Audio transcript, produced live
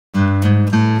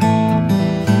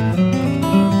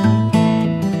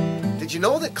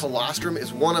that colostrum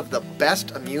is one of the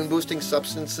best immune boosting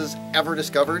substances ever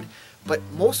discovered, but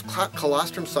most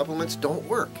colostrum supplements don't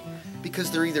work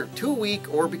because they're either too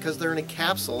weak or because they're in a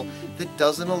capsule that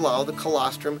doesn't allow the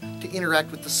colostrum to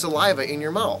interact with the saliva in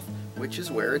your mouth, which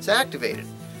is where it's activated.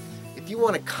 If you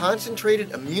want a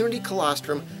concentrated immunity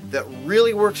colostrum that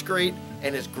really works great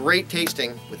and is great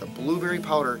tasting with a blueberry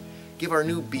powder, give our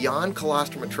new Beyond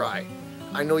Colostrum a try.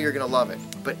 I know you're going to love it,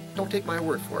 but don't take my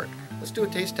word for it. Let's do a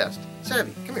taste test.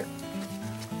 Savvy, come here.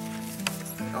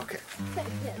 Okay.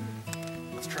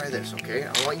 Let's try this, okay?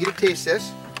 I want you to taste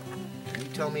this, and you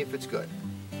tell me if it's good,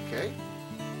 okay?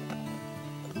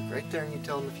 Right there, and you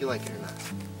tell them if you like it or not.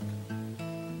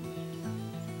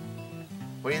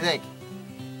 What do you think?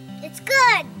 It's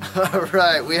good! All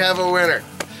right, we have a winner.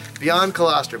 Beyond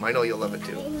Colostrum. I know you'll love it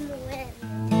too.